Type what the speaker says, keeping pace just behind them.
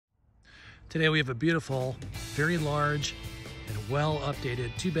Today we have a beautiful, very large and well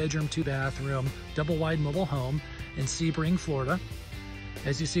updated 2-bedroom, 2-bathroom, double wide mobile home in Sebring, Florida.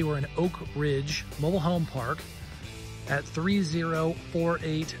 As you see, we're in Oak Ridge Mobile Home Park at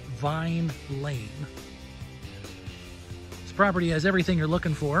 3048 Vine Lane. This property has everything you're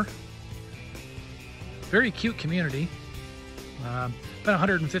looking for. Very cute community. About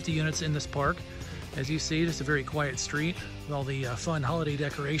 150 units in this park. As you see, just a very quiet street with all the fun holiday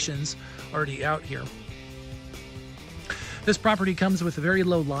decorations already out here. This property comes with a very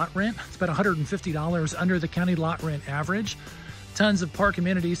low lot rent. It's about $150 under the county lot rent average. Tons of park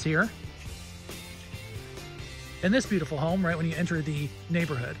amenities here. And this beautiful home right when you enter the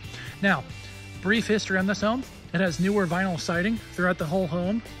neighborhood. Now, brief history on this home. It has newer vinyl siding throughout the whole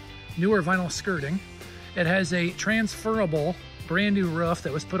home, newer vinyl skirting. It has a transferable brand new roof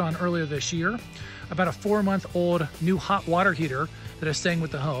that was put on earlier this year, about a 4-month-old new hot water heater that is staying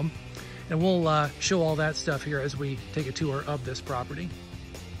with the home. And we'll show all that stuff here as we take a tour of this property.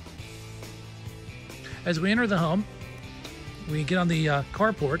 As we enter the home, we get on the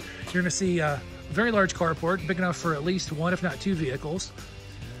carport. You're gonna see a very large carport, big enough for at least one, if not two vehicles.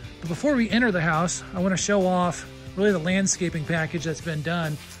 But before we enter the house, I wanna show off really the landscaping package that's been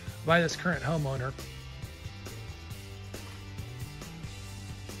done by this current homeowner.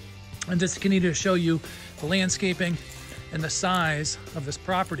 And just continue to show you the landscaping and the size of this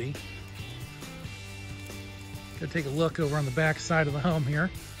property. Go take a look over on the back side of the home here.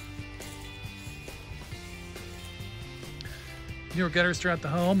 Newer gutters throughout the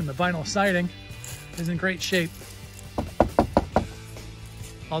home, and the vinyl siding is in great shape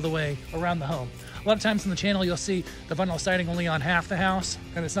all the way around the home. A lot of times on the channel you'll see the vinyl siding only on half the house,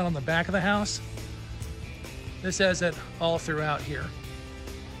 and it's not on the back of the house. This has it all throughout here.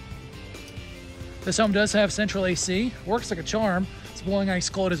 This home does have central AC, works like a charm. It's blowing ice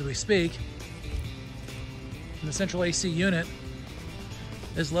cold as we speak. And the central AC unit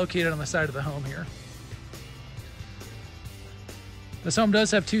is located on the side of the home here. This home does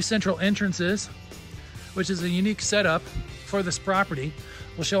have 2 central entrances, which is a unique setup for this property.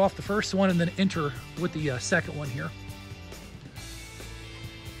 We'll show off the first one and then enter with the second one here.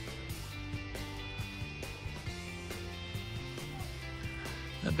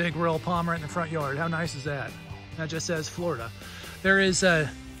 A big royal palm right in the front yard. How nice is that? That just says Florida. There is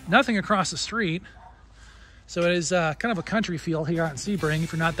nothing across the street, so it is kind of a country feel here out in Sebring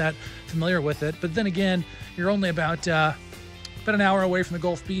if you're not that familiar with it. But then again, you're only about an hour away from the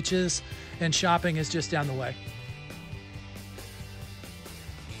Gulf beaches, and shopping is just down the way.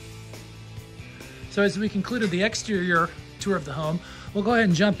 So as we concluded the exterior tour of the home, we'll go ahead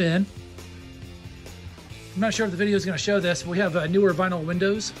and jump in. I'm not sure if the video is going to show this, but we have newer vinyl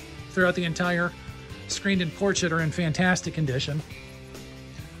windows throughout the entire screened-in porch that are in fantastic condition.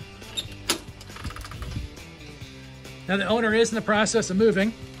 Now the owner is in the process of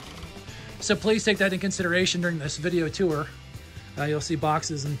moving, so please take that into consideration during this video tour. You'll see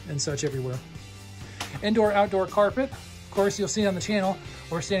boxes and such everywhere. Indoor-outdoor carpet. Of course, you'll see on the channel,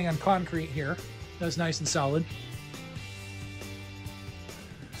 we're standing on concrete here. That's nice and solid.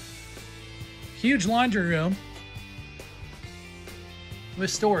 Huge laundry room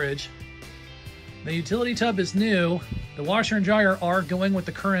with storage. The utility tub is new. The washer and dryer are going with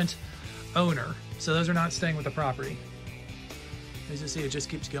the current owner, so those are not staying with the property. As you see, it just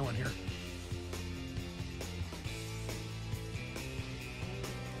keeps going here.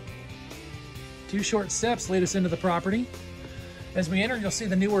 Two short steps lead us into the property. As we enter, you'll see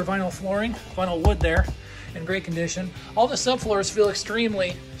the newer vinyl flooring, vinyl wood there, in great condition. All the subfloors feel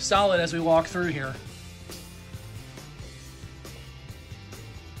extremely solid as we walk through here.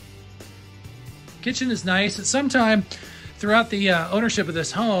 Kitchen is nice. At some time throughout the ownership of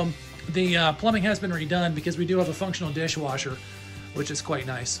this home, the plumbing has been redone because we do have a functional dishwasher, which is quite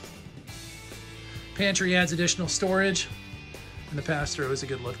nice. Pantry adds additional storage, and the pass-through is a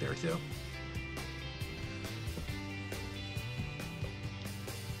good look there too.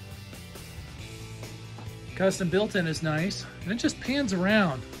 Custom built-in is nice, and it just pans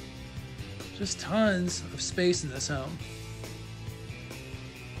around. Just tons of space in this home.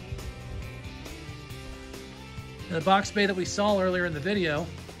 The box bay that we saw earlier in the video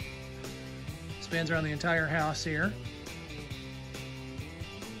spans around the entire house here.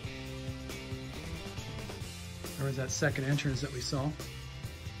 There was that second entrance that we saw.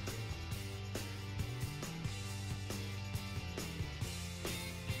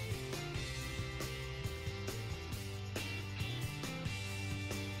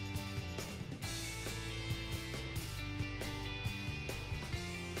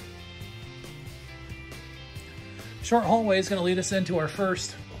 Short hallway is going to lead us into our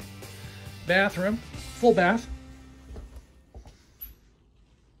first bathroom, full bath.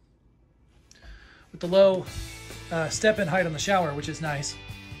 With the low step-in height on the shower, which is nice.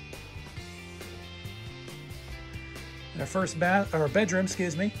 And our first bedroom,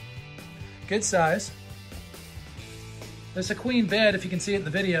 excuse me. Good size. There's a queen bed, if you can see it in the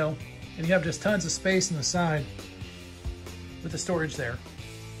video, and you have just tons of space on the side with the storage there.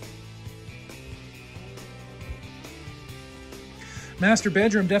 Master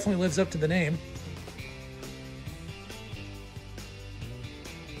bedroom definitely lives up to the name.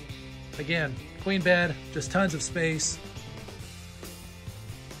 Again, queen bed, just tons of space.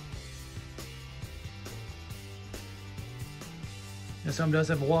 This home does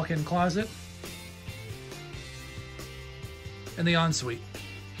have a walk-in closet and the ensuite.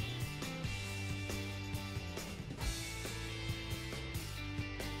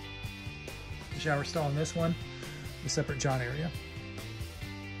 The shower stall in this one, the separate john area.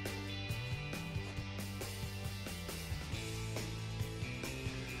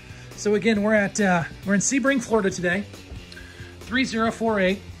 So again, we're in Sebring, Florida today.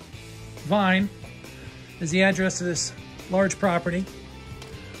 3048 Vine is the address of this large property.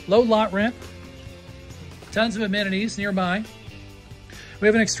 Low lot rent, tons of amenities nearby. We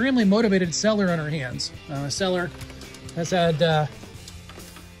have an extremely motivated seller on our hands. A seller has had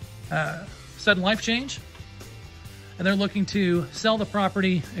sudden life change, and they're looking to sell the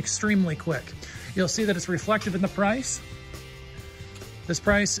property extremely quick. You'll see that it's reflective in the price. This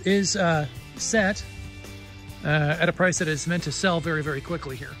price is set at a price that is meant to sell very, very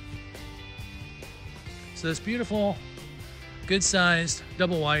quickly here. So this beautiful, good-sized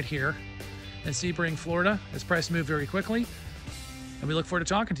double wide here in Sebring, Florida is priced to move very quickly. And we look forward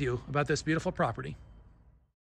to talking to you about this beautiful property.